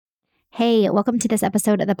Hey, welcome to this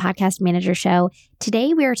episode of the Podcast Manager Show.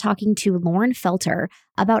 Today, we are talking to Lauren Felter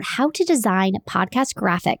about how to design podcast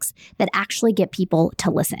graphics that actually get people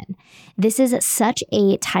to listen. This is such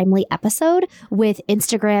a timely episode with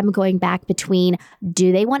Instagram going back between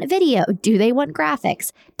do they want video? Do they want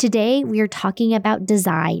graphics? Today, we are talking about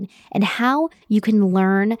design and how you can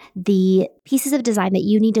learn the pieces of design that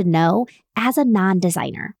you need to know as a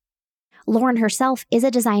non-designer. Lauren herself is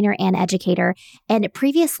a designer and educator, and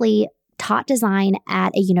previously taught design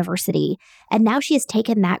at a university. And now she has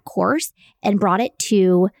taken that course and brought it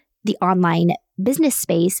to the online business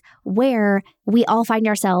space where we all find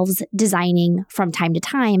ourselves designing from time to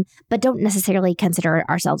time, but don't necessarily consider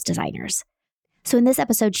ourselves designers. So in this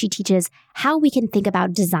episode, she teaches how we can think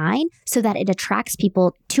about design so that it attracts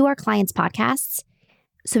people to our clients' podcasts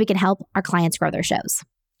so we can help our clients grow their shows.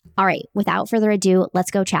 All right, without further ado,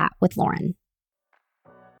 let's go chat with Lauren.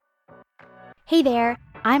 Hey there,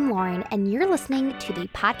 I'm Lauren, and you're listening to the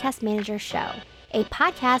Podcast Manager Show, a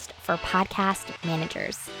podcast for podcast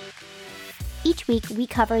managers. Each week, we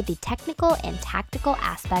cover the technical and tactical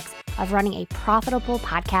aspects of running a profitable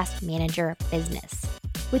podcast manager business.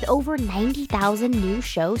 With over 90,000 new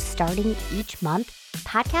shows starting each month,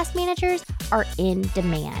 podcast managers are in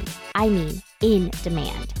demand. I mean, in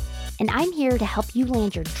demand. And I'm here to help you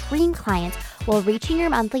land your dream clients while reaching your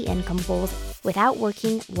monthly income goals without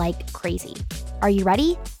working like crazy. Are you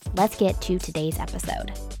ready? Let's get to today's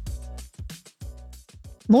episode.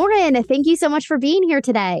 Lauren, thank you so much for being here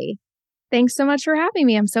today. Thanks so much for having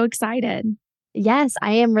me. I'm so excited. Yes,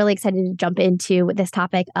 I am really excited to jump into this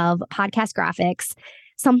topic of podcast graphics,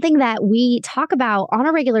 something that we talk about on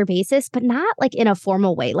a regular basis, but not like in a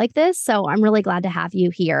formal way like this. So I'm really glad to have you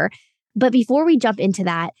here. But before we jump into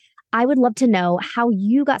that, I would love to know how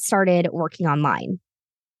you got started working online.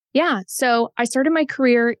 Yeah. So I started my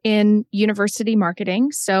career in university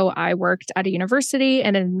marketing. So I worked at a university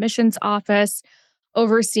in an admissions office,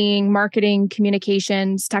 overseeing marketing,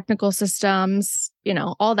 communications, technical systems,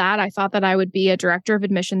 all that. I thought that I would be a director of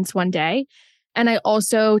admissions one day. And I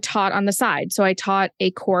also taught on the side. So I taught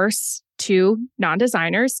a course to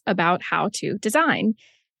non-designers about how to design.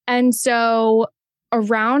 And so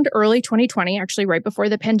around early 2020, actually right before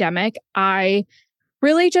the pandemic, I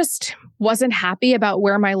really just wasn't happy about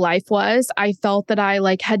where my life was. I felt that I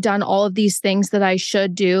had done all of these things that I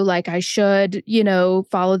should do. Like I should,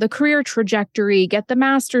 follow the career trajectory, get the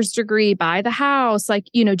master's degree, buy the house,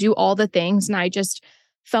 do all the things. And I just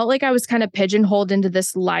felt like I was kind of pigeonholed into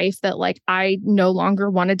this life that I no longer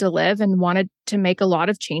wanted to live and wanted to make a lot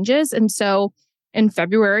of changes. And so in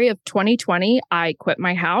February of 2020, I quit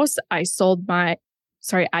my house. I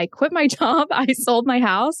quit my job. I sold my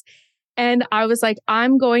house. And I was like,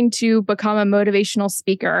 I'm going to become a motivational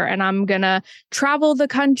speaker and I'm going to travel the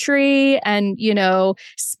country and,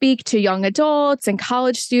 speak to young adults and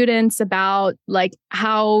college students about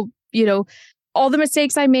how, all the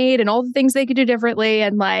mistakes I made and all the things they could do differently.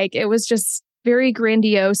 And it was just very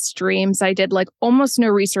grandiose dreams. I did almost no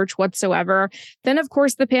research whatsoever. Then, of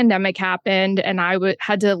course, the pandemic happened and I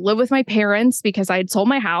had to live with my parents because I had sold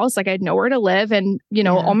my house. I had nowhere to live and,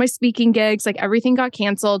 all my speaking gigs, everything got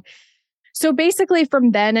canceled. So basically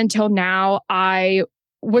from then until now, I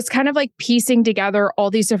was kind of piecing together all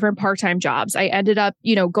these different part-time jobs. I ended up,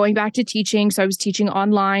 going back to teaching. So I was teaching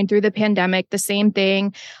online through the pandemic, the same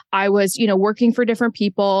thing. I was, working for different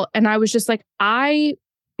people. And I was just I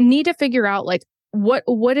need to figure out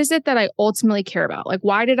what is it that I ultimately care about?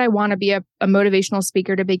 Why did I want to be a motivational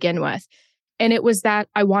speaker to begin with? And it was that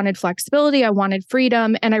I wanted flexibility, I wanted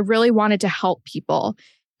freedom, and I really wanted to help people.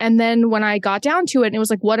 And then when I got down to it, and it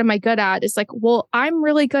was what am I good at? It's well, I'm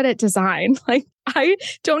really good at design. I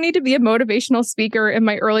don't need to be a motivational speaker in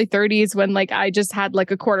my early 30s when I just had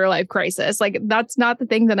a quarter life crisis. That's not the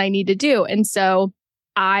thing that I need to do. And so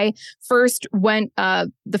I first went,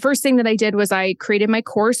 the first thing that I did was I created my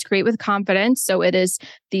course, Create with Confidence. So it is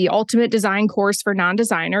the ultimate design course for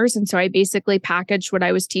non-designers. And so I basically packaged what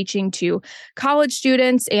I was teaching to college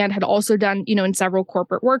students and had also done, in several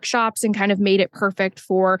corporate workshops and kind of made it perfect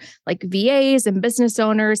for VAs and business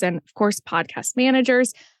owners and of course, podcast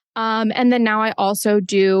managers. And then now I also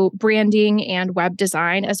do branding and web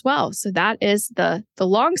design as well. So that is the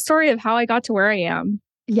long story of how I got to where I am.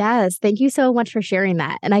 Yes. Thank you so much for sharing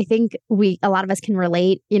that. And I think a lot of us can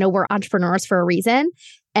relate, we're entrepreneurs for a reason.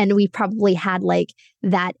 And we probably had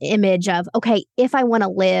that image of, okay, if I want to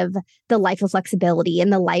live the life of flexibility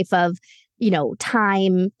and the life of,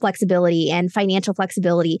 time flexibility and financial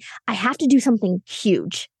flexibility, I have to do something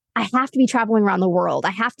huge. I have to be traveling around the world.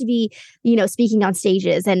 I have to be, speaking on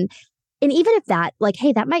stages. And And even if that, like,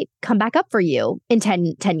 hey, that might come back up for you in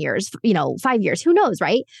 10 years, 5 years, who knows,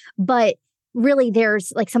 right? But really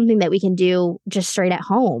there's like something that we can do just straight at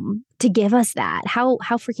home to give us that. How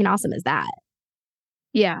freaking awesome is that?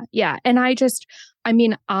 Yeah. Yeah. And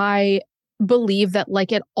I believe that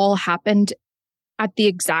like it all happened at the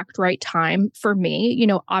exact right time for me.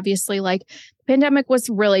 Obviously like the pandemic was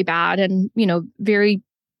really bad and, very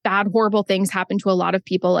bad, horrible things happened to a lot of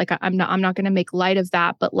people. Like I'm not going to make light of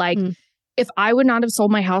that, but like if I would not have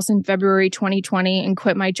sold my house in February 2020 and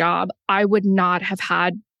quit my job, I would not have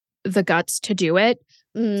had the guts to do it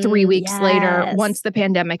 3 weeks later once the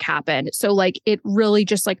pandemic happened. So like it really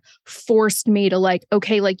just like forced me to like,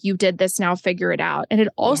 okay, like you did this, now figure it out. And it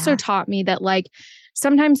also taught me that like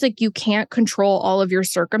sometimes like you can't control all of your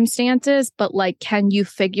circumstances, but like can you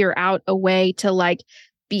figure out a way to like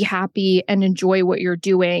be happy and enjoy what you're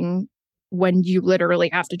doing when you literally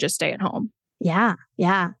have to just stay at home? Yeah.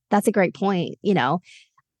 Yeah. That's a great point.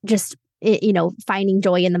 Just, finding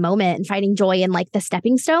joy in the moment and finding joy in like the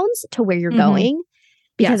stepping stones to where you're going,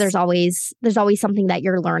 because there's always something that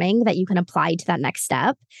you're learning that you can apply to that next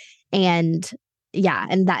step. And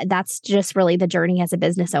that's just really the journey as a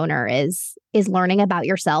business owner is learning about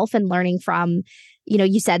yourself and learning from,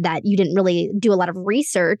 you said that you didn't really do a lot of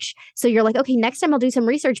research. So you're like, okay, next time I'll do some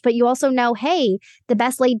research, but you also know, hey, the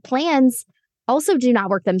best laid plans also do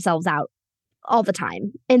not work themselves out all the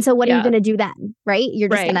time. And so what are you going to do then? Right? You're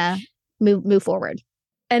just going to move forward.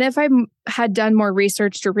 And if I had done more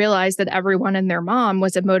research to realize that everyone and their mom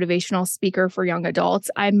was a motivational speaker for young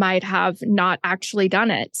adults, I might have not actually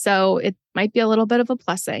done it. So it might be a little bit of a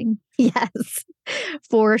blessing. Yes,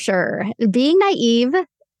 for sure. Being naive,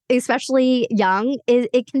 especially young,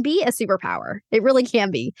 it can be a superpower. It really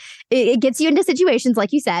can be. It gets you into situations,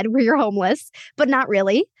 like you said, where you're homeless, but not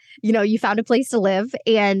really. You found a place to live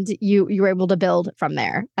and you were able to build from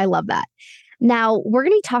there. I love that. Now, we're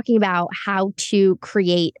going to be talking about how to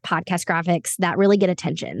create podcast graphics that really get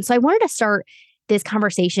attention. So I wanted to start this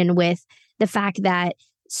conversation with the fact that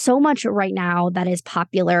so much right now that is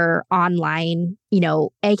popular online,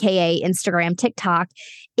 AKA Instagram, TikTok,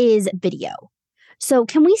 is video. So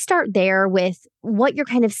can we start there with what you're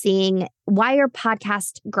kind of seeing? Why are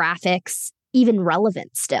podcast graphics even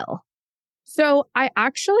relevant still? So I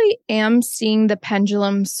actually am seeing the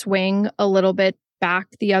pendulum swing a little bit back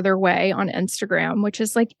the other way on Instagram, which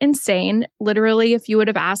is like insane. Literally, if you would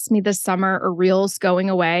have asked me this summer, are Reels going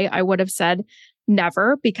away? I would have said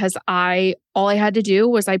never, because all I had to do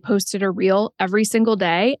was I posted a Reel every single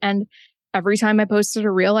day. And every time I posted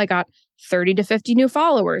a Reel, I got 30 to 50 new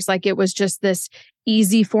followers. Like it was just this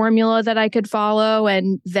easy formula that I could follow.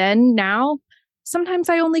 And then now sometimes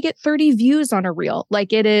I only get 30 views on a Reel.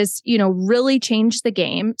 Like it is, really changed the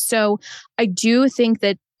game. So I do think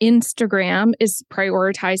that Instagram is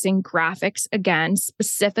prioritizing graphics again,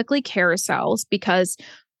 specifically carousels, because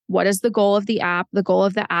what is the goal of the app? The goal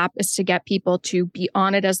of the app is to get people to be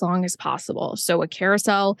on it as long as possible. So a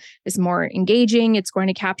carousel is more engaging. It's going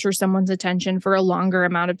to capture someone's attention for a longer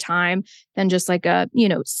amount of time than just like a,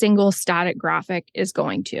 single static graphic is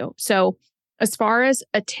going to. So as far as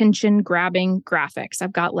attention grabbing graphics,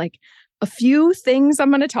 I've got like a few things I'm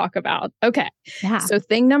going to talk about. Okay. Yeah. So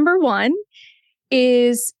thing number one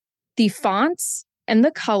is the fonts and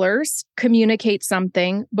the colors communicate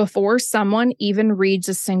something before someone even reads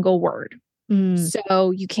a single word.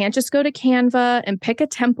 So you can't just go to Canva and pick a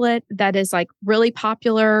template that is like really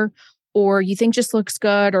popular or you think just looks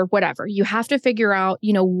good or whatever. You have to figure out,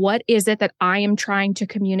 what is it that I am trying to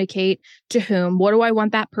communicate to whom? What do I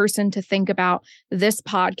want that person to think about this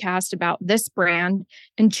podcast, about this brand,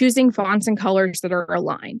 and choosing fonts and colors that are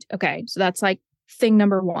aligned. Okay. So that's like thing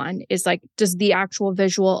number one is like, does the actual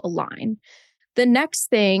visual align? The next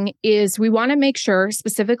thing is we want to make sure,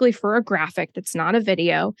 specifically for a graphic that's not a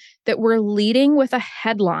video, that we're leading with a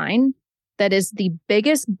headline that is the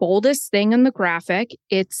biggest, boldest thing in the graphic.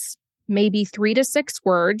 It's maybe 3 to 6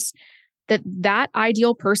 words that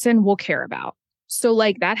ideal person will care about. So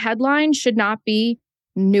like that headline should not be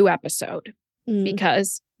new episode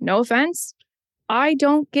because no offense, I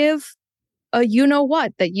don't give a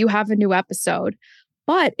what that you have a new episode.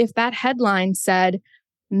 But if that headline said,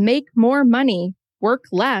 make more money, work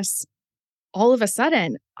less, all of a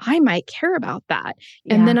sudden, I might care about that.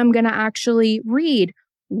 Yeah. And then I'm going to actually read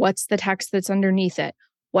what's the text that's underneath it.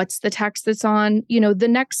 What's the text that's on, the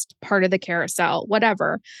next part of the carousel,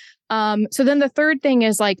 whatever. So then the third thing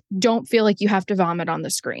is like, don't feel like you have to vomit on the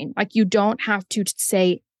screen. Like you don't have to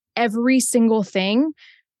say every single thing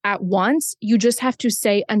at once. You just have to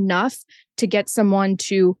say enough to get someone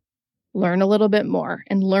to learn a little bit more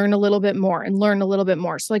and learn a little bit more and learn a little bit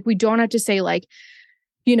more. So like, we don't have to say like,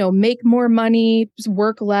 make more money,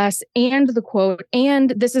 work less, and the quote,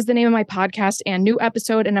 and this is the name of my podcast and new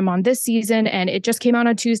episode, and I'm on this season, and it just came out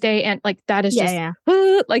on Tuesday. And like, that is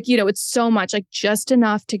it's so much, like just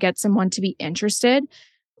enough to get someone to be interested.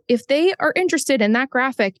 If they are interested in that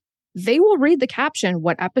graphic, they will read the caption.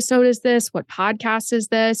 What episode is this? What podcast is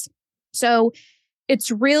this? So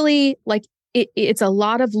it's really like, it's a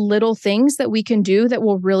lot of little things that we can do that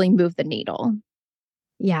will really move the needle.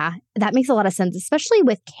 Yeah, that makes a lot of sense, especially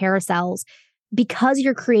with carousels, because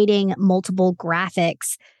you're creating multiple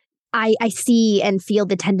graphics. I see and feel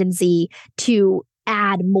the tendency to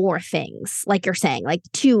add more things, like you're saying, like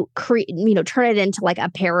to create, turn it into like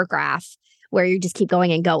a paragraph where you just keep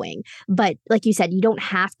going and going. But like you said, you don't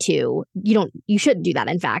have to, you shouldn't do that,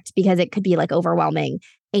 in fact, because it could be like overwhelming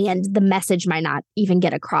and the message might not even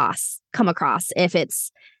come across if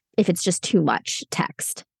it's just too much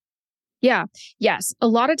text. Yeah. Yes. A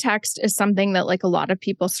lot of text is something that like a lot of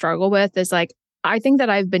people struggle with. Is like, I think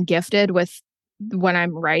that I've been gifted with when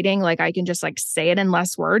I'm writing, like I can just like say it in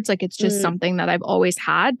less words. Like it's just something that I've always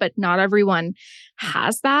had, but not everyone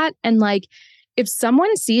has that. And like, if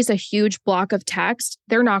someone sees a huge block of text,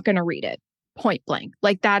 they're not going to read it point blank.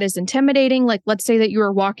 Like that is intimidating. Like, let's say that you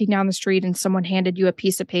were walking down the street and someone handed you a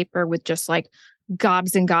piece of paper with just like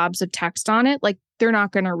gobs and gobs of text on it. Like, they're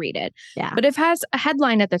not going to read it. Yeah. But if it has a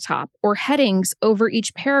headline at the top or headings over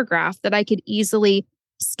each paragraph that I could easily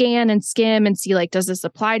scan and skim and see, like, does this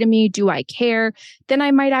apply to me? Do I care? Then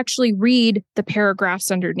I might actually read the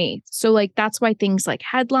paragraphs underneath. So like, that's why things like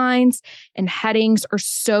headlines and headings are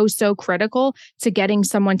so, so critical to getting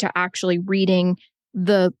someone to actually reading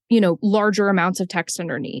the, larger amounts of text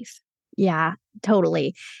underneath. Yeah,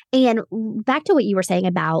 totally. And back to what you were saying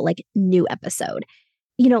about like new episode,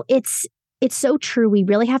 it's so true. We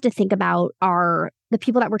really have to think about the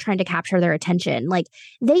people that we're trying to capture their attention. Like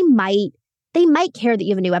they might care that you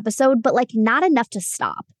have a new episode, but like not enough to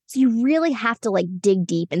stop. So you really have to like dig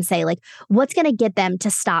deep and say like, what's going to get them to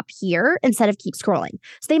stop here instead of keep scrolling.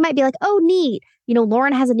 So they might be like, oh, neat.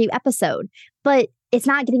 Lauren has a new episode, but it's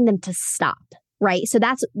not getting them to stop. Right. So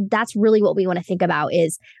that's really what we want to think about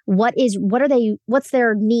is what's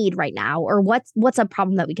their need right now, or what's a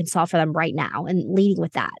problem that we can solve for them right now, and leading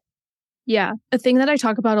with that. Yeah. A thing that I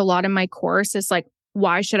talk about a lot in my course is like,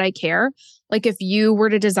 why should I care? Like if you were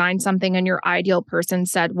to design something and your ideal person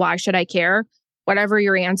said, why should I care? Whatever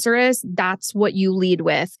your answer is, that's what you lead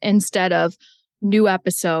with instead of new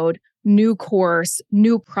episode, new course,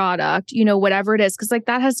 new product, whatever it is. Cause like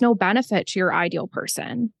that has no benefit to your ideal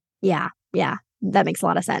person. Yeah. Yeah. That makes a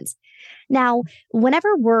lot of sense. Now,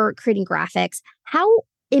 whenever we're creating graphics, how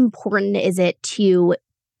important is it to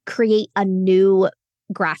create a new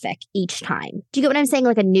graphic each time? Do you get what I'm saying?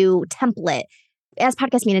 Like a new template. As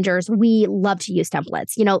podcast managers, we love to use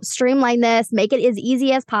templates. Streamline this, make it as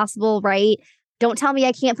easy as possible, right? Don't tell me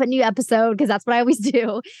I can't put new episode, because that's what I always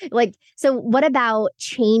do. Like, so what about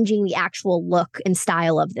changing the actual look and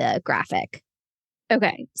style of the graphic?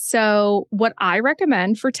 Okay. So what I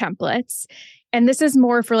recommend for templates, and this is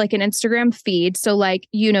more for like an Instagram feed. So like,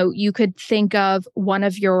 you could think of one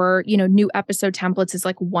of your, new episode templates as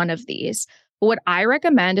like one of these. But what I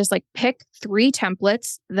recommend is like pick 3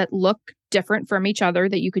 templates that look different from each other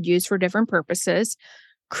that you could use for different purposes.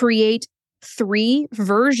 Create 3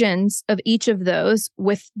 versions of each of those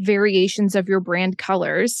with variations of your brand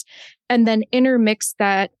colors, and then intermix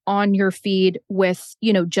that on your feed with,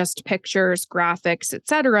 just pictures, graphics,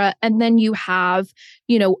 etc. And then you have,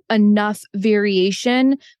 enough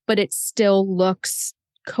variation, but it still looks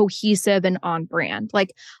cohesive and on brand.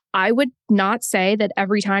 Like I would not say that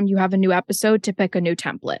every time you have a new episode to pick a new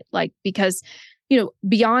template, like, because,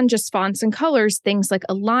 beyond just fonts and colors, things like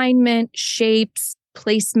alignment, shapes,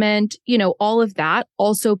 placement, all of that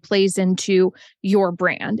also plays into your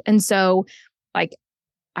brand. And so like,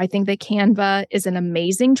 I think that Canva is an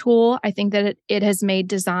amazing tool. I think that it has made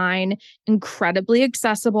design incredibly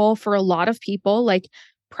accessible for a lot of people. Like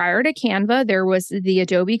prior to Canva, there was the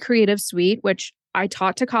Adobe Creative Suite, which I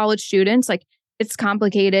taught to college students. Like it's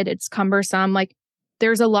complicated, it's cumbersome. Like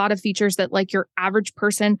there's a lot of features that like your average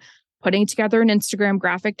person putting together an Instagram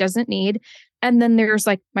graphic doesn't need. And then there's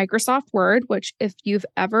like Microsoft Word, which if you've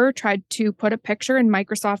ever tried to put a picture in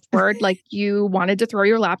Microsoft Word, like you wanted to throw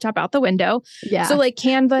your laptop out the window. Yeah. So like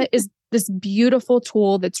Canva is this beautiful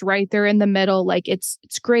tool that's right there in the middle. Like it's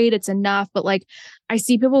great, it's enough. But like I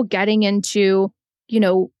see people getting into,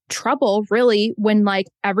 trouble really when like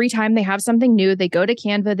every time they have something new, they go to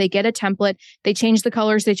Canva, they get a template, they change the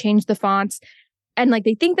colors, they change the fonts, and like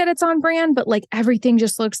they think that it's on brand, but like everything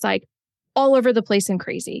just looks like all over the place and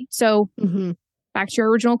crazy. So back to your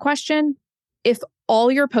original question, if all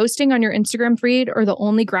you're posting on your Instagram feed or the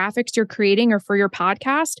only graphics you're creating are for your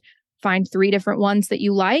podcast, find 3 different ones that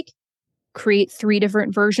you like, create 3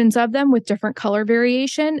 different versions of them with different color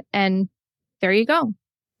variation, and there you go.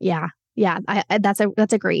 Yeah. Yeah. That's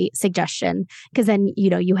a great suggestion, because then,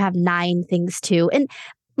 you have 9 things too. And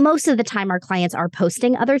most of the time our clients are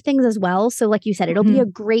posting other things as well. So like you said, it'll be a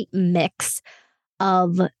great mix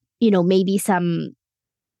of, maybe some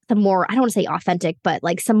more, I don't want to say authentic, but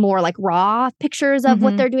like some more like raw pictures of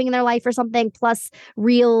what they're doing in their life or something, plus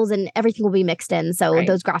reels, and everything will be mixed in. So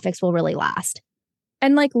those graphics will really last.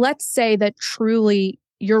 And like, let's say that truly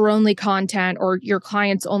your only content or your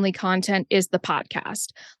client's only content is the podcast.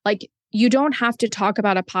 Like, you don't have to talk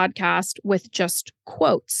about a podcast with just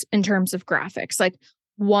quotes in terms of graphics. Like,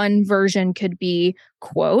 one version could be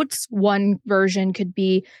quotes. One version could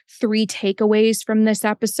be 3 takeaways from this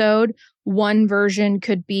episode. One version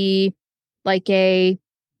could be like a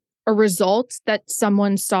result that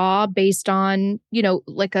someone saw based on,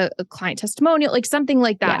 like a client testimonial, like something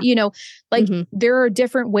like that, there are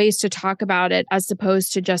different ways to talk about it as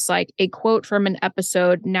opposed to just like a quote from an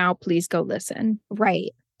episode. Now, please go listen.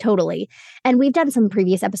 Right. Totally. And we've done some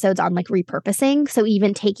previous episodes on like repurposing. So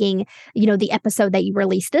even taking, the episode that you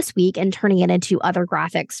released this week and turning it into other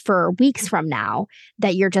graphics for weeks from now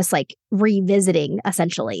that you're just like revisiting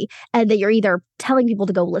essentially. And that you're either telling people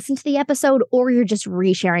to go listen to the episode, or you're just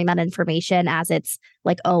resharing that information as its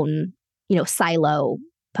like own, silo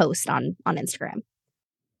post on Instagram.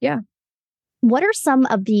 Yeah. What are some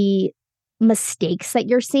of the mistakes that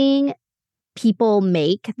you're seeing people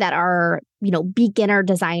make that are, beginner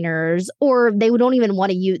designers, or they don't even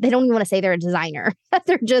want to say they're a designer.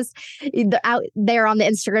 They're just out there on the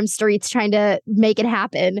Instagram streets trying to make it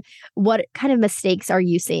happen. What kind of mistakes are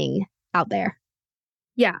you seeing out there?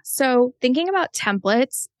 Yeah. So thinking about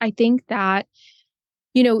templates, I think that,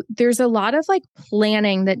 there's a lot of like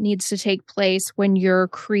planning that needs to take place when you're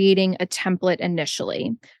creating a template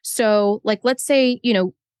initially. So like, let's say,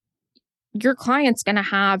 your client's going to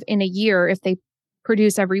have in a year, if they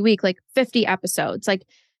produce every week, like 50 episodes, like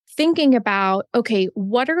thinking about, okay,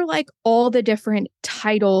 what are like all the different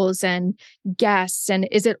titles and guests? And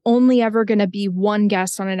is it only ever going to be 1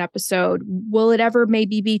 guest on an episode? Will it ever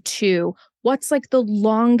maybe be 2? What's like the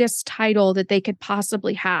longest title that they could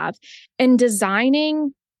possibly have? And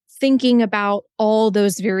designing, thinking about all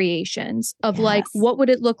those variations of like, what would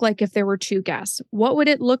it look like if there were 2 guests? What would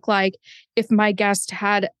it look like if my guest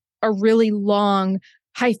had a really long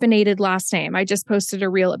hyphenated last name? I just posted a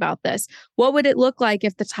reel about this. What would it look like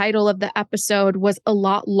if the title of the episode was a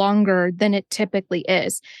lot longer than it typically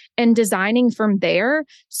is? And designing from there.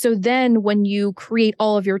 So then when you create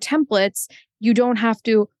all of your templates, you don't have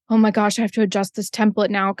to, oh my gosh, I have to adjust this template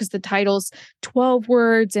now because the title's 12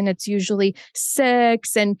 words and it's usually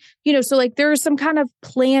 6. And, so like there's some kind of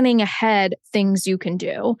planning ahead things you can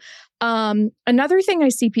do. Another thing I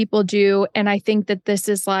see people do, and I think that this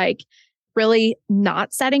is like really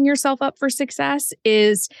not setting yourself up for success,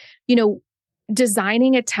 is,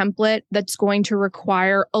 designing a template that's going to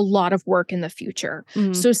require a lot of work in the future.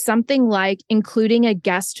 So something like including a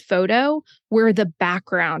guest photo where the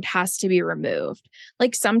background has to be removed.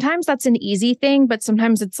 Like sometimes that's an easy thing, but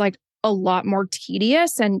sometimes it's like a lot more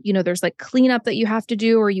tedious. And, there's like cleanup that you have to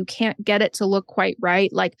do, or you can't get it to look quite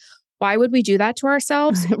right. Like, why would we do that to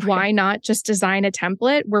ourselves? Right. Why not just design a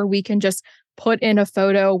template where we can just put in a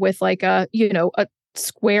photo with like a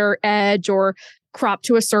square edge or crop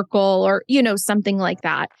to a circle or, something like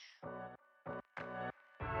that.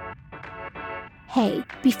 Hey,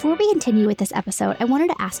 before we continue with this episode, I wanted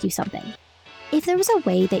to ask you something. If there was a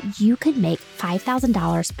way that you could make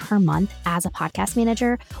 $5,000 per month as a podcast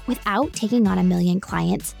manager without taking on 1 million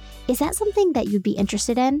clients, is that something that you'd be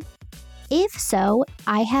interested in? If so,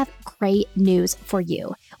 I have great news for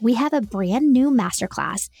you. We have a brand new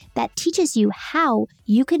masterclass that teaches you how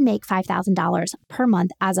you can make $5,000 per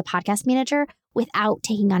month as a podcast manager without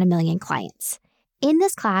taking on 1 million clients. In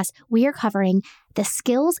this class, we are covering the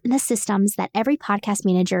skills and the systems that every podcast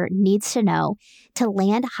manager needs to know to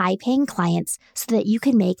land high-paying clients so that you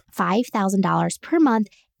can make $5,000 per month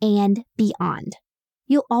and beyond.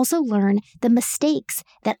 You'll also learn the mistakes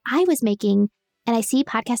that I was making and I see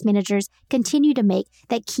podcast managers continue to make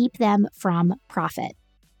that keep them from profit.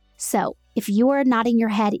 So if you are nodding your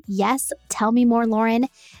head, yes, tell me more, Lauren,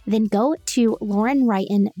 then go to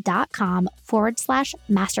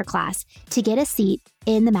laurenwrighton.com/masterclass to get a seat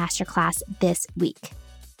in the masterclass this week.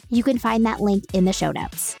 You can find that link in the show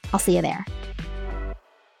notes. I'll see you there.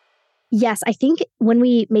 Yes, I think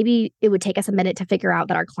maybe it would take us a minute to figure out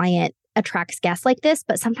that our client attracts guests like this,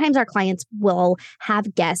 but sometimes our clients will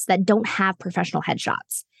have guests that don't have professional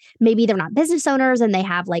headshots. Maybe they're not business owners and they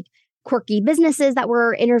have like quirky businesses that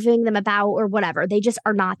we're interviewing them about or whatever. They just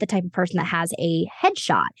are not the type of person that has a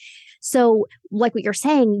headshot. So like what you're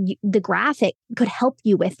saying, the graphic could help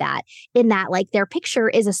you with that, in that like their picture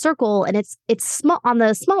is a circle and it's small on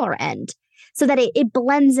the smaller end, so that it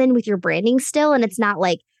blends in with your branding still. And it's not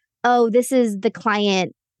like, oh, this is the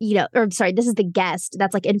client, or sorry, this is the guest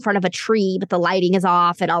that's like in front of a tree, but the lighting is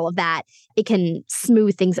off and all of that. It can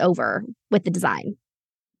smooth things over with the design.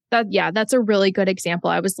 That's a really good example.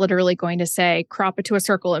 I was literally going to say, crop it to a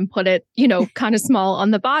circle and put it, kind of small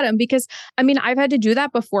on the bottom, because I've had to do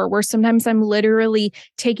that before, where sometimes I'm literally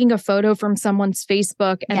taking a photo from someone's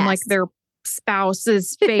Facebook and like their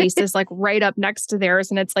spouse's face is like right up next to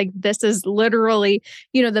theirs. And it's like, this is literally,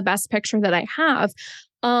 the best picture that I have.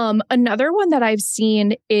 Another one that I've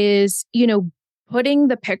seen is, putting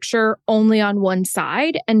the picture only on one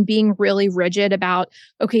side and being really rigid about,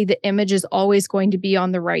 okay, the image is always going to be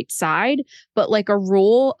on the right side. But like a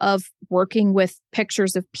rule of working with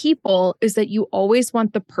pictures of people is that you always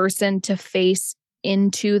want the person to face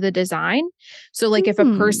into the design. So like if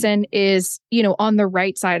a person is, on the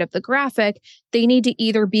right side of the graphic, they need to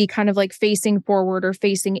either be kind of like facing forward or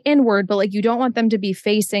facing inward, but like you don't want them to be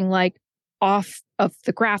facing like off of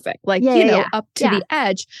the graphic, like, up to the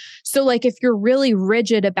edge. So like if you're really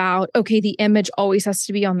rigid about, okay, the image always has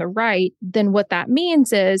to be on the right, then what that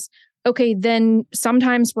means is, okay, then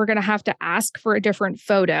sometimes we're going to have to ask for a different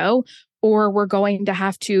photo, or we're going to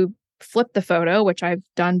have to flip the photo, which I've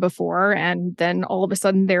done before. And then all of a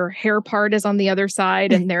sudden their hair part is on the other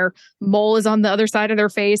side and their mole is on the other side of their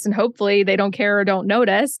face. And hopefully they don't care or don't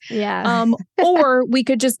notice. Yeah. Or we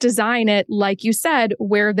could just design it, like you said,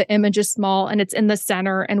 where the image is small and it's in the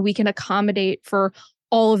center and we can accommodate for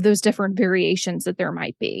all of those different variations that there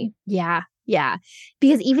might be. Yeah. Yeah.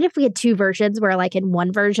 Because even if we had two versions where like in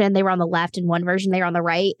one version they were on the left and one version they were on the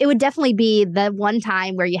right, it would definitely be the one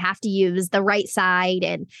time where you have to use the right side.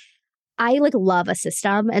 And I like love a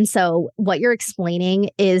system. And so what you're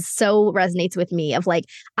explaining is so resonates with me of like,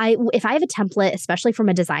 if I have a template, especially from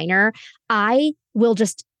a designer, I will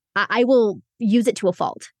use it to a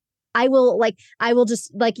fault. I will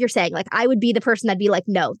just, like you're saying, like I would be the person that'd be like,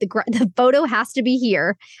 no, the photo has to be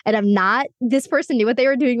here. And this person knew what they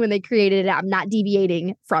were doing when they created it. I'm not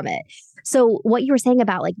deviating from it. So what you were saying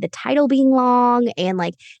about like the title being long and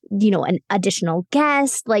like, an additional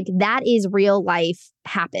guest, like that is real life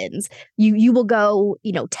happens. You will go,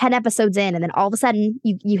 10 episodes in and then all of a sudden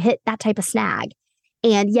you hit that type of snag.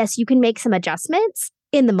 And yes, you can make some adjustments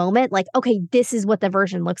in the moment, like, okay, this is what the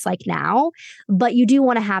version looks like now. But you do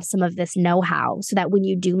want to have some of this know-how so that when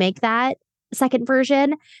you do make that second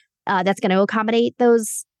version, that's going to accommodate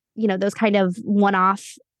those, those kind of one-off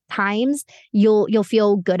times, you'll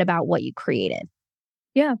feel good about what you created.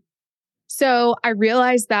 Yeah. So I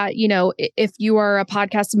realized that, if you are a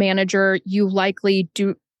podcast manager, you likely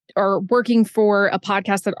are working for a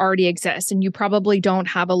podcast that already exists, and you probably don't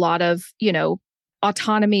have a lot of,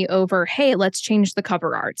 autonomy over, hey, let's change the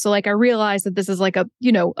cover art. So like I realized that this is like a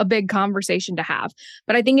big conversation to have.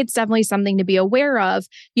 But I think it's definitely something to be aware of,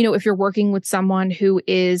 if you're working with someone who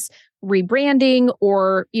is rebranding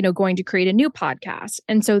or, going to create a new podcast.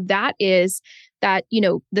 And so that is that,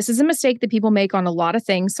 this is a mistake that people make on a lot of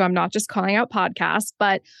things. So I'm not just calling out podcasts,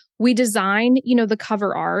 but we design, the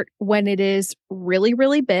cover art when it is really,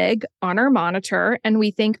 really big on our monitor and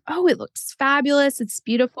we think, oh, it looks fabulous. It's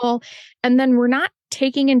beautiful. And then we're not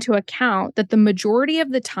taking into account that the majority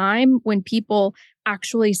of the time when people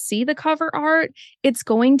actually see the cover art, it's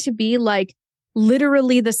going to be like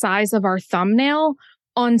literally the size of our thumbnail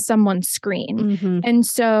on someone's screen. Mm-hmm. And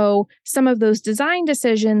so some of those design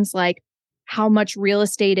decisions, like how much real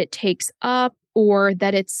estate it takes up, or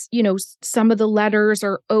that it's, some of the letters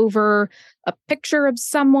are over a picture of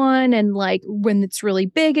someone. And like when it's really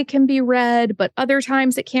big, it can be read, but other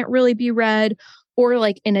times it can't really be read. Or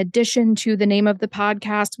like in addition to the name of the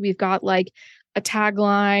podcast, we've got like a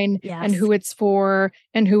tagline and who it's for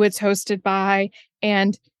and who it's hosted by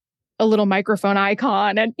and a little microphone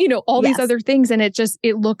icon and, all these other things. And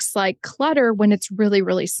it looks like clutter when it's really,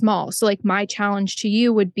 really small. So like my challenge to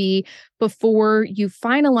you would be before you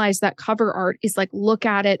finalize that cover art is like, look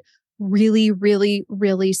at it really, really,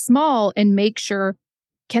 really small and make sure,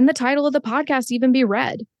 can the title of the podcast even be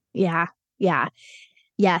read? Yeah. Yeah.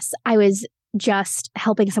 Yes. I was just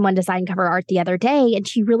helping someone design cover art the other day and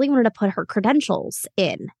she really wanted to put her credentials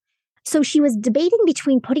in. So she was debating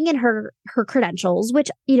between putting in her credentials, which,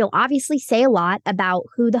 obviously say a lot about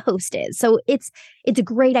who the host is. So it's a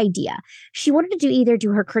great idea. She wanted to either do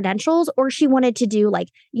her credentials or she wanted to do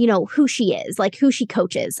who she is, like who she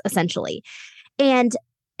coaches essentially. And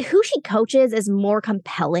who she coaches is more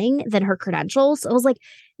compelling than her credentials. So I was like,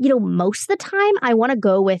 most of the time I want to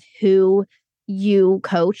go with who you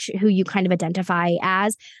coach, who you kind of identify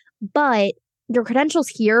as. But your credentials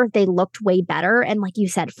here, they looked way better. And like you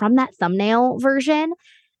said, from that thumbnail version,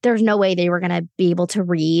 there's no way they were going to be able to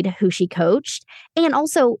read who she coached. And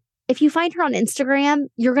also, if you find her on Instagram,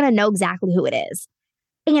 you're going to know exactly who it is.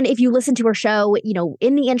 And if you listen to her show,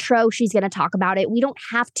 in the intro, she's going to talk about it. We don't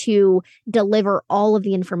have to deliver all of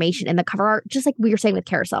the information in the cover art, just like we were saying with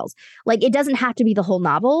carousels. Like, it doesn't have to be the whole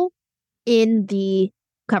novel in the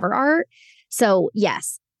cover art. So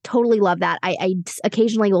yes, totally love that. I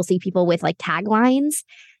occasionally will see people with like taglines,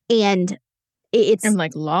 and it's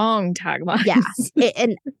like long taglines. Yeah,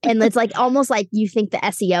 and it's like almost like you think the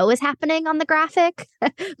SEO is happening on the graphic,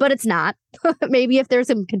 but it's not. Maybe if there's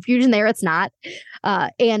some confusion there, it's not.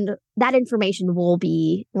 And that information will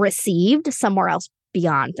be received somewhere else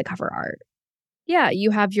beyond the cover art. Yeah,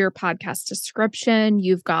 you have your podcast description.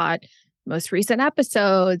 You've got most recent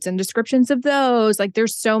episodes and descriptions of those. Like,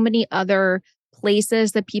 there's so many other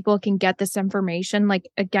places that people can get this information. Like,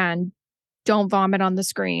 again, don't vomit on the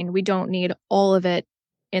screen. We don't need all of it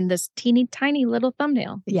in this teeny tiny little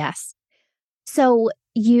thumbnail. Yes. So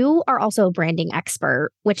you are also a branding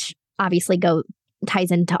expert, which obviously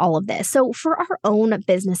ties into all of this. So for our own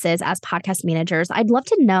businesses as podcast managers, I'd love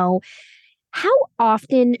to know, how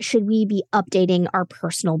often should we be updating our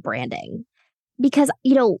personal branding? Because,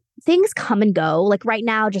 things come and go. Like right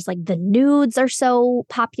now, just like the nudes are so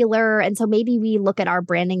popular. And so maybe we look at our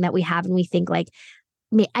branding that we have and we think like,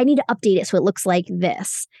 I need to update it so it looks like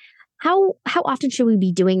this. How often should we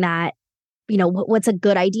be doing that? What's a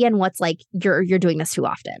good idea and what's like you're doing this too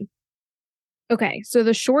often? Okay, so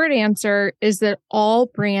the short answer is that all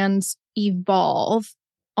brands evolve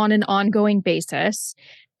on an ongoing basis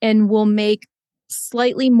and will make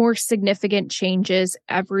slightly more significant changes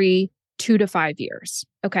every 2 to 5 years.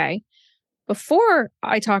 Okay. Before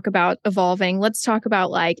I talk about evolving, let's talk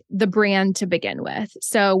about like the brand to begin with.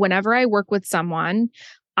 So whenever I work with someone,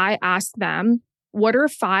 I ask them, what are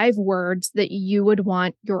 5 words that you would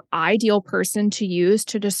want your ideal person to use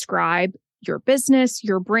to describe your business,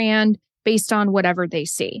 your brand, based on whatever they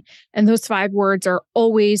see? And those 5 words are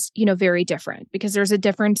always, very different, because there's a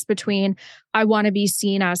difference between, I want to be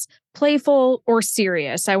seen as playful or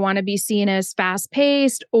serious. I want to be seen as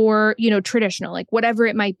fast-paced or, traditional, like whatever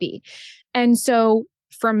it might be. And so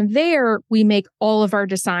from there, we make all of our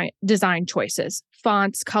design choices,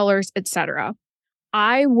 fonts, colors, etc.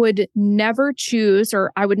 I would never choose,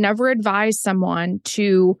 or I would never advise someone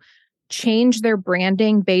to change their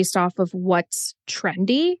branding based off of what's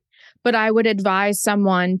trendy, but I would advise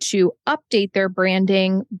someone to update their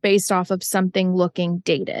branding based off of something looking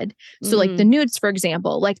dated. So like the nudes, for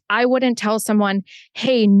example, like I wouldn't tell someone,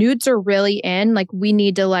 hey, nudes are really in, like we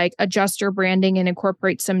need to like adjust your branding and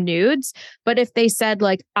incorporate some nudes. But if they said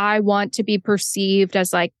like, I want to be perceived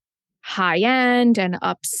as like high end and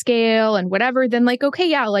upscale and whatever, then like, okay,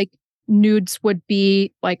 yeah, like nudes would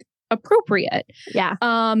be like appropriate. Yeah.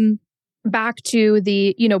 Back to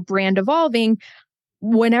the, brand evolving.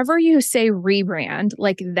 Whenever you say rebrand,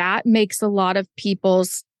 like that makes a lot of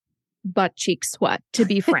people's butt cheeks sweat, to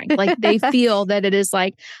be frank. Like they feel that it is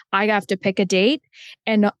like, I have to pick a date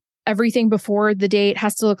and everything before the date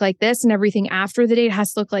has to look like this and everything after the date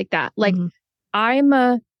has to look like that. Like I'm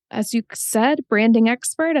as you said, branding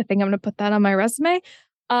expert. I think I'm going to put that on my resume.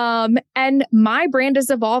 And my brand is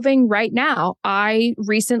evolving right now. I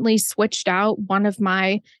recently switched out one of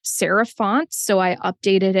my serif fonts, so I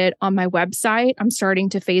updated it on my website. I'm starting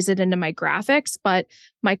to phase it into my graphics, but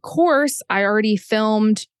my course, I already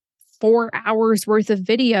filmed 4 hours worth of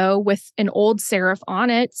video with an old serif on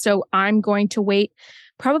it. So I'm going to wait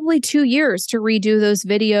probably 2 years to redo those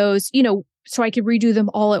videos, so I could redo them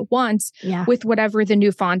all at once with whatever the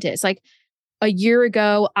new font is. Like, a year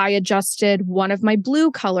ago, I adjusted one of my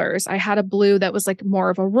blue colors. I had a blue that was like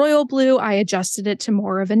more of a royal blue. I adjusted it to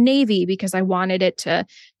more of a navy because I wanted it to,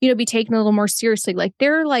 be taken a little more seriously. Like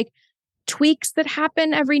there are like tweaks that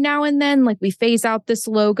happen every now and then. Like we phase out this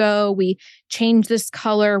logo, we change this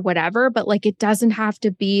color, whatever. But like it doesn't have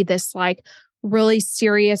to be this like really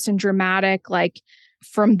serious and dramatic, like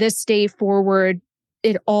from this day forward,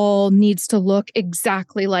 it all needs to look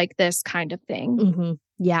exactly like this kind of thing. Mm-hmm.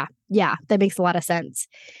 Yeah, that makes a lot of sense.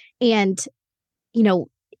 And,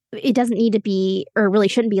 it doesn't need to be, or really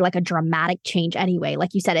shouldn't be like a dramatic change anyway.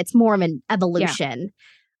 Like you said, it's more of an evolution.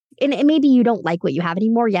 and maybe you don't like what you have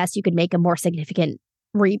anymore. Yes, you could make a more significant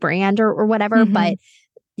rebrand or whatever, but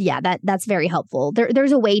yeah, that's very helpful.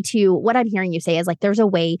 There's a way to, what I'm hearing you say is like, there's a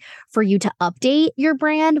way for you to update your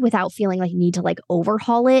brand without feeling like you need to like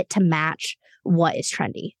overhaul it to match what is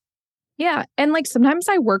trendy. Yeah. And like sometimes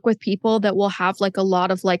I work with people that will have like a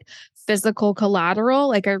lot of like physical collateral.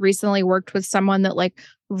 Like I recently worked with someone that like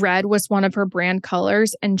red was one of her brand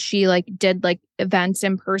colors and she like did like events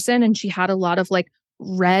in person and she had a lot of like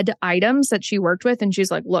red items that she worked with. And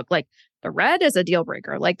she's like, look, like the red is a deal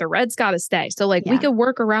breaker. Like the red's got to stay. So like we could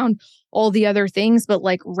work around all the other things, but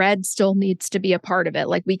like red still needs to be a part of it.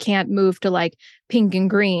 Like we can't move to like pink and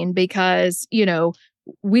green because, you know,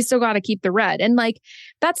 we still got to keep the red. And like,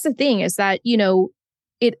 that's the thing is that, you know,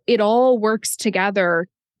 it all works together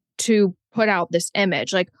to put out this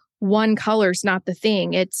image. Like one color's not the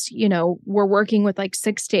thing. It's, you know, we're working with like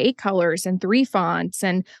 6 to 8 colors and 3 fonts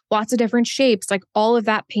and lots of different shapes. Like all of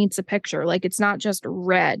that paints a picture. Like it's not just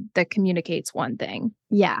red that communicates one thing.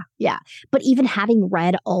 Yeah. Yeah. But even having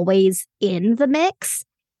red always in the mix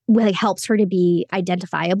like helps her to be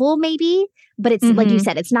identifiable maybe. But it's like you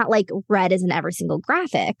said, it's not like red is in every single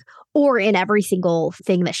graphic or in every single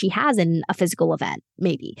thing that she has in a physical event,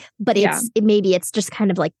 maybe. But maybe it's just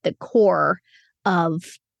kind of like the core of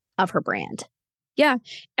her brand. Yeah.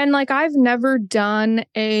 And like I've never done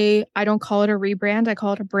I don't call it a rebrand, I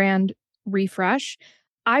call it a brand refresh.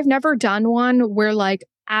 I've never done one where like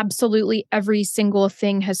absolutely every single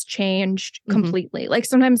thing has changed completely. Like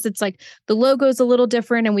sometimes it's like the logo's a little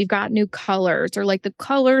different and we've got new colors, or like the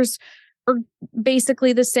colors are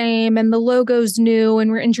basically the same and the logo's new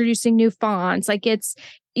and we're introducing new fonts. Like it's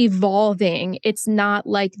evolving. It's not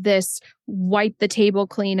like this wipe the table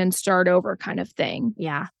clean and start over kind of thing.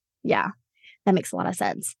 Yeah. Yeah. That makes a lot of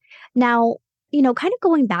sense. Now, you know, kind of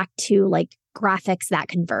going back to like graphics that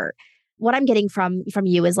convert. What I'm getting from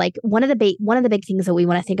you is like one of the big things that we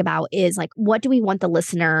want to think about is like, what do we want the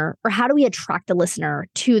listener, or how do we attract the listener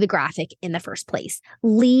to the graphic in the first place?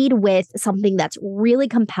 Lead with something that's really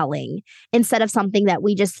compelling instead of something that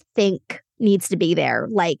we just think needs to be there,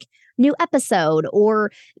 like new episode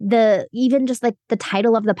or even just like the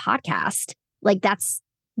title of the podcast. Like that's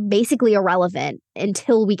basically irrelevant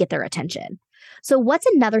until we get their attention. So what's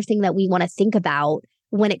another thing that we want to think about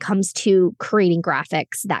when it comes to creating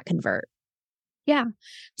graphics that convert? Yeah.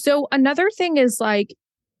 So another thing is like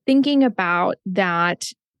thinking about that,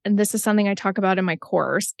 and this is something I talk about in my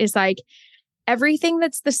course, is like everything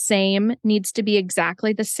that's the same needs to be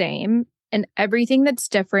exactly the same, and everything that's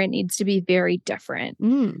different needs to be very different.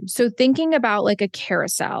 So thinking about like a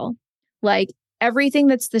carousel, like everything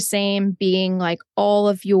that's the same being like all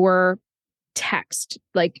of your text,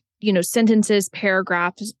 like, you know, sentences,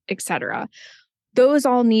 paragraphs, etc. Those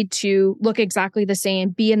all need to look exactly the same,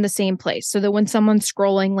 be in the same place so that when someone's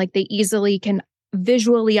scrolling, like they easily can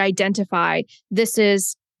visually identify this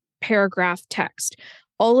is paragraph text.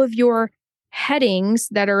 All of your headings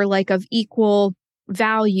that are like of equal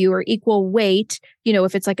value or equal weight, you know,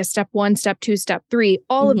 if it's like a step 1, step 2, step 3,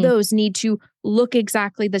 all of those need to look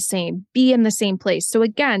exactly the same, be in the same place. So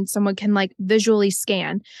again, someone can like visually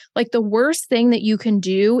scan. Like the worst thing that you can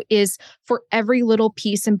do is for every little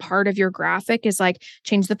piece and part of your graphic is like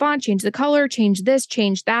change the font, change the color, change this,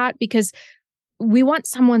 change that, because we want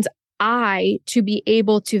someone's eye to be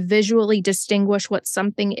able to visually distinguish what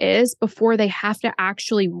something is before they have to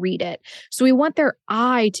actually read it. So we want their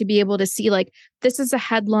eye to be able to see like, this is a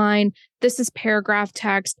headline, this is paragraph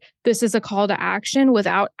text, this is a call to action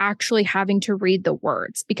without actually having to read the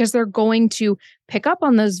words, because they're going to pick up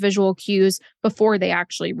on those visual cues before they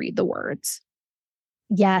actually read the words.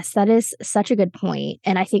 Yes, that is such a good point.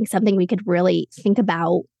 And I think something we could really think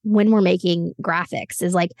about when we're making graphics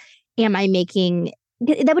is like, am I making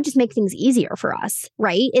that would just make things easier for us,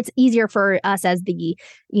 right? It's easier for us as the,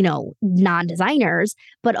 you know, non-designers,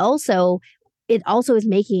 but it also is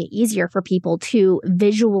making it easier for people to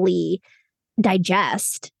visually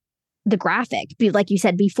digest the graphic. Like you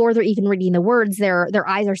said, before they're even reading the words, their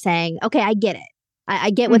eyes are saying, okay, I get it. I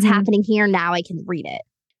get what's happening here. Now I can read it.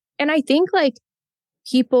 And I think like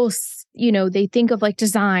people, you know, they think of like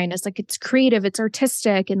design as like it's creative, it's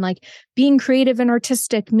artistic, and like being creative and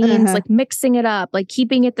artistic means like mixing it up, like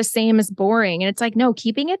keeping it the same is boring. And it's like, no,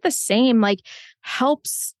 keeping it the same like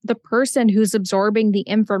helps the person who's absorbing the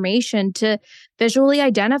information to visually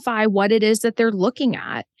identify what it is that they're looking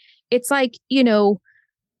at. It's like, you know,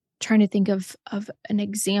 trying to think of an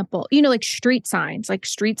example, you know, like street signs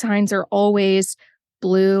are always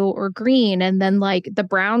blue or green. And then like the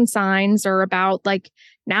brown signs are about like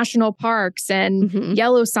national parks, and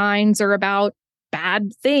yellow signs are about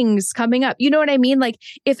bad things coming up. You know what I mean? Like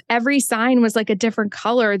if every sign was like a different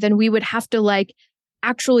color, then we would have to like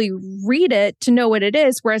actually read it to know what it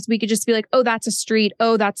is. Whereas we could just be like, oh, that's a street.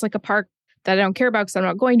 Oh, that's like a park that I don't care about because I'm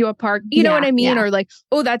not going to a park. You know what I mean? Yeah. Or like,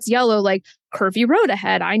 oh, that's yellow, like curvy road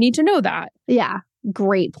ahead. I need to know that. Yeah.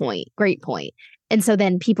 Great point. Great point. And so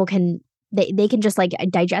then people can, they can just like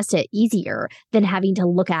digest it easier than having to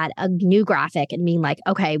look at a new graphic and being like,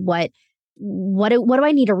 okay, what do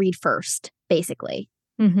I need to read first, basically?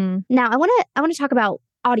 Mm-hmm. Now I want to talk about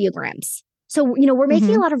audiograms. So, we're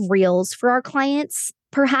making a lot of reels for our clients,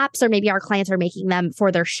 perhaps, or maybe our clients are making them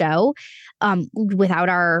for their show, without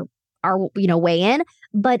our weigh in,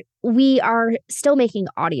 but we are still making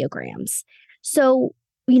audiograms. So,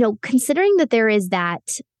 considering that there is that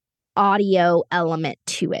audio element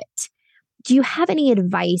to it, do you have any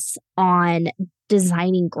advice on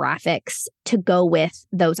designing graphics to go with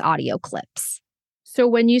those audio clips? So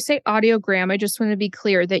when you say audiogram, I just want to be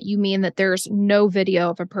clear that you mean that there's no video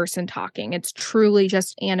of a person talking. It's truly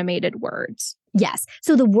just animated words. Yes.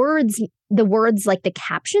 So the words like the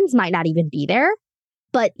captions might not even be there,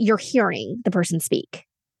 but you're hearing the person speak.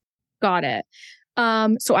 Got it.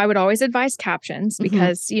 So I would always advise captions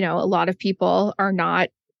because, a lot of people are not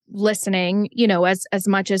listening, as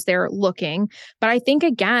much as they're looking. But I think,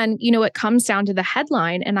 again, it comes down to the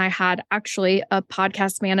headline. And I had actually a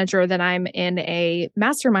podcast manager that I'm in a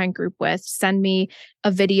mastermind group with send me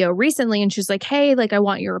a video recently. And she's like, hey, like, I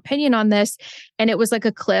want your opinion on this. And it was like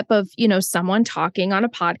a clip of, someone talking on a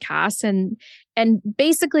podcast. And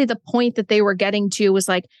basically the point that they were getting to was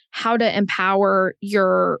like how to empower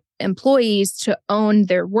your employees to own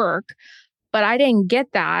their work. But I didn't get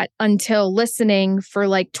that until listening for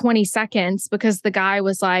like 20 seconds because the guy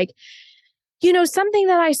was like, something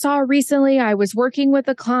that I saw recently, I was working with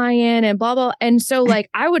a client and blah, blah. And so like,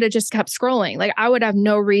 I would have just kept scrolling. Like I would have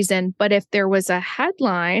no reason. But if there was a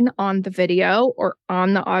headline on the video or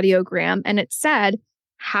on the audiogram and it said,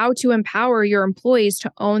 how to empower your employees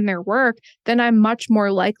to own their work, then I'm much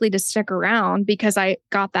more likely to stick around because I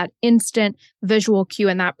got that instant visual cue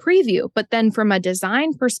in that preview. But then from a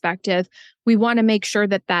design perspective, we want to make sure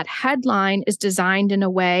that that headline is designed in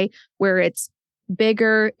a way where it's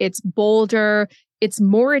bigger, it's bolder, it's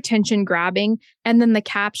more attention grabbing. And then the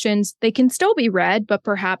captions, they can still be read, but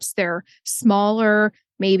perhaps they're smaller,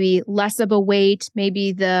 maybe less of a weight,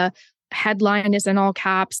 maybe the headline is in all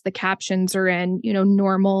caps, the captions are in,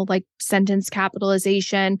 normal like sentence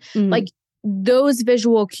capitalization. Like those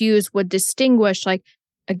visual cues would distinguish, like,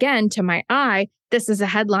 again, to my eye, this is a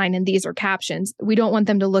headline and these are captions. We don't want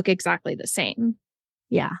them to look exactly the same.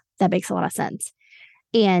 Yeah, that makes a lot of sense.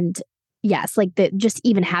 And yes, like just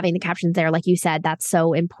even having the captions there, like you said, that's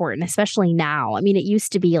so important, especially now. I mean, it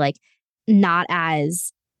used to be like not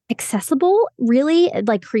as accessible, really,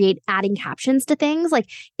 like adding captions to things like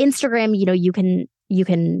Instagram. You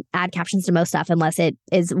can add captions to most stuff unless it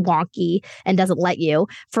is wonky and doesn't let you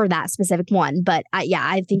for that specific one. But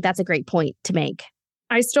I think that's a great point to make.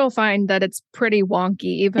 I still find that it's pretty wonky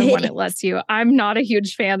even when it lets you. I'm not a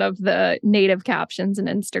huge fan of the native captions in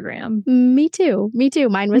Instagram. Me too.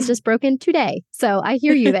 Mine was just broken today. So I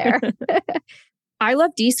hear you there. I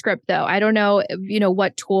love Descript though. I don't know,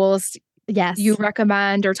 what tools you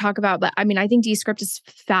recommend or talk about, but I mean, I think Descript is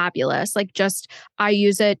fabulous. Like I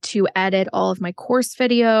use it to edit all of my course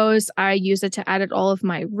videos. I use it to edit all of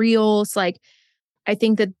my reels. Like, I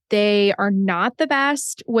think that they are not the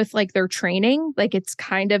best with like their training. Like it's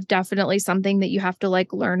kind of definitely something that you have to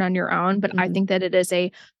like learn on your own, but I think that it is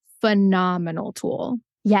a phenomenal tool.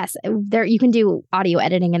 Yes, there you can do audio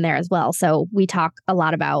editing in there as well. So we talk a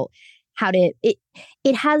lot about how to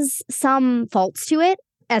it has some faults to it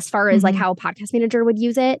as far as like how a podcast manager would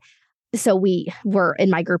use it. So we're in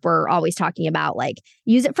my group, we're always talking about like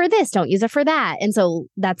use it for this, don't use it for that. And so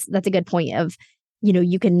that's a good point of,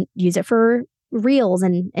 you can use it for reels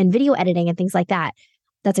and video editing and things like that.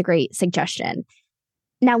 That's a great suggestion.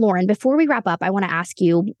 Now, Lauren, before we wrap up, I want to ask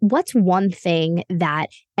you, what's one thing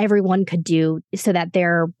that everyone could do so that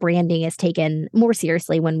their branding is taken more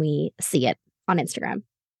seriously when we see it on Instagram?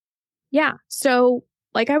 Yeah. So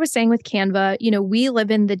like I was saying with Canva, we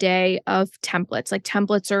live in the day of templates. Like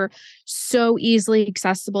templates are so easily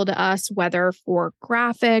accessible to us, whether for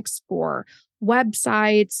graphics, for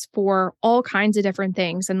websites, for all kinds of different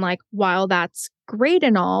things. And like, while that's great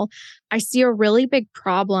and all, I see a really big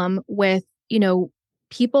problem with,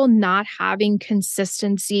 people not having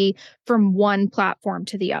consistency from one platform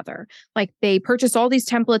to the other. Like they purchase all these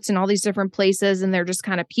templates in all these different places and they're just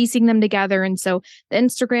kind of piecing them together. And so the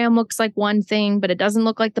Instagram looks like one thing, but it doesn't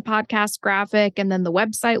look like the podcast graphic. And then the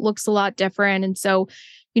website looks a lot different. And so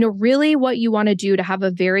really what you want to do to have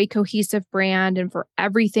a very cohesive brand and for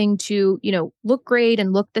everything to, look great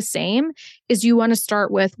and look the same is you want to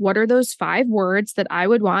start with what are those 5 words that I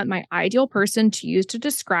would want my ideal person to use to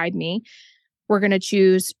describe me. We're going to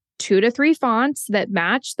choose 2 to 3 fonts that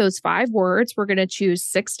match those 5 words. We're going to choose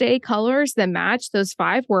 6 to 8 colors that match those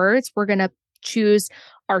 5 words. We're going to choose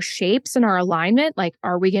our shapes and our alignment. Like,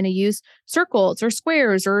 are we going to use circles or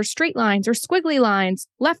squares or straight lines or squiggly lines,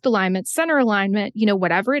 left alignment, center alignment,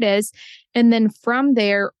 whatever it is. And then from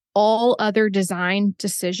there, all other design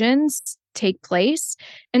decisions take place.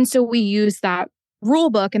 And so we use that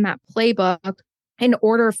rule book and that playbook in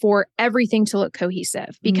order for everything to look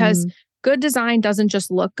cohesive, because good design doesn't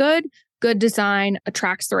just look good. Good design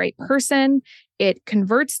attracts the right person. It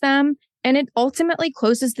converts them. And it ultimately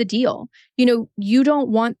closes the deal. You don't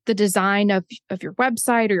want the design of your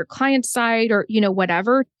website or your client's site or,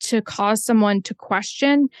 whatever to cause someone to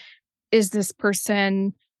question, is this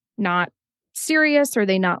person not serious? Are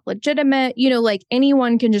they not legitimate? Like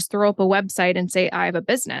anyone can just throw up a website and say, I have a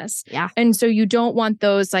business. Yeah. And so you don't want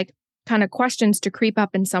those like kind of questions to creep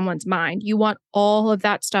up in someone's mind. You want all of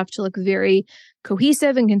that stuff to look very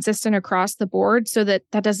cohesive and consistent across the board so that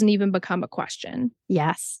doesn't even become a question.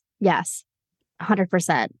 Yes.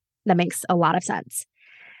 100%. That makes a lot of sense.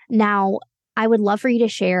 Now, I would love for you to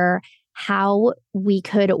share how we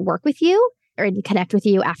could work with you or connect with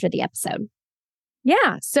you after the episode.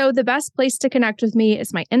 Yeah. So the best place to connect with me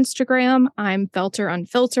is my Instagram. I'm Felter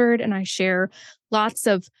Unfiltered, and I share lots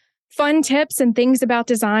of fun tips and things about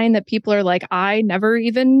design that people are like, I never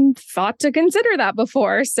even thought to consider that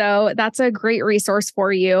before. So that's a great resource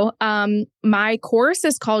for you. My course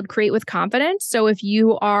is called Create with Confidence. So if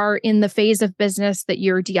you are in the phase of business that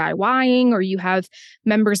you're DIYing, or you have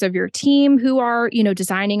members of your team who are,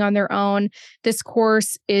 designing on their own, this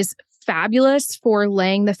course is fabulous for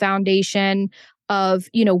laying the foundation of,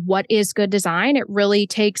 what is good design. It really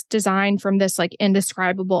takes design from this like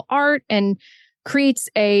indescribable art and creates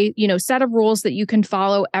a, set of rules that you can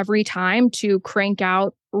follow every time to crank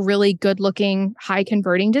out really good looking, high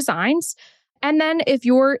converting designs. And then if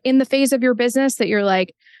you're in the phase of your business that you're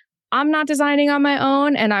like, I'm not designing on my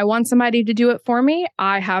own and I want somebody to do it for me,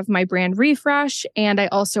 I have my brand refresh, and I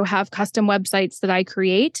also have custom websites that I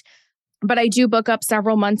create. But I do book up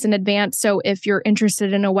several months in advance. So if you're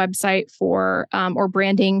interested in a website for or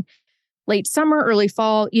branding late summer, early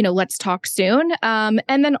fall, let's talk soon. And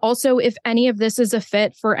then also, if any of this is a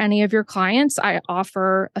fit for any of your clients, I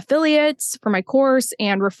offer affiliates for my course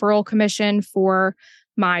and referral commission for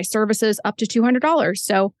my services up to $200.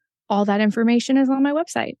 So all that information is on my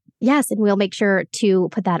website. Yes. And we'll make sure to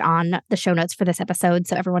put that on the show notes for this episode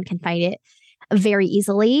so everyone can find it very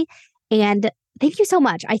easily. And thank you so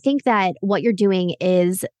much. I think that what you're doing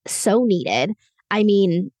is so needed. I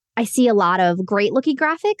mean, I see a lot of great looking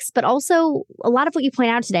graphics, but also a lot of what you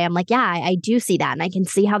point out today. I'm like, yeah, I do see that. And I can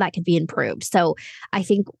see how that could be improved. So I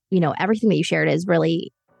think, everything that you shared is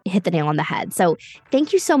really hit the nail on the head. So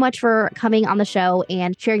thank you so much for coming on the show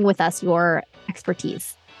and sharing with us your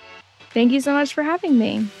expertise. Thank you so much for having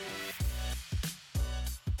me.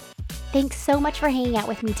 Thanks so much for hanging out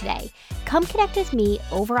with me today. Come connect with me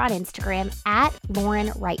over on Instagram at Lauren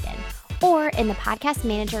Wrighton or in the Podcast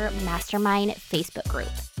Manager Mastermind Facebook group.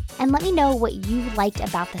 And let me know what you liked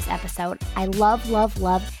about this episode. I love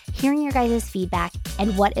hearing your guys' feedback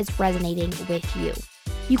and what is resonating with you.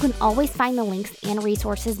 You can always find the links and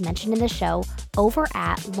resources mentioned in the show over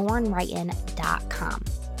at laurenwrighton.com.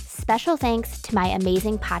 Special thanks to my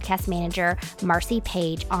amazing podcast manager, Marcy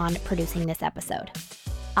Page, on producing this episode.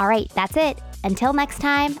 All right, that's it. Until next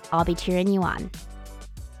time, I'll be cheering you on.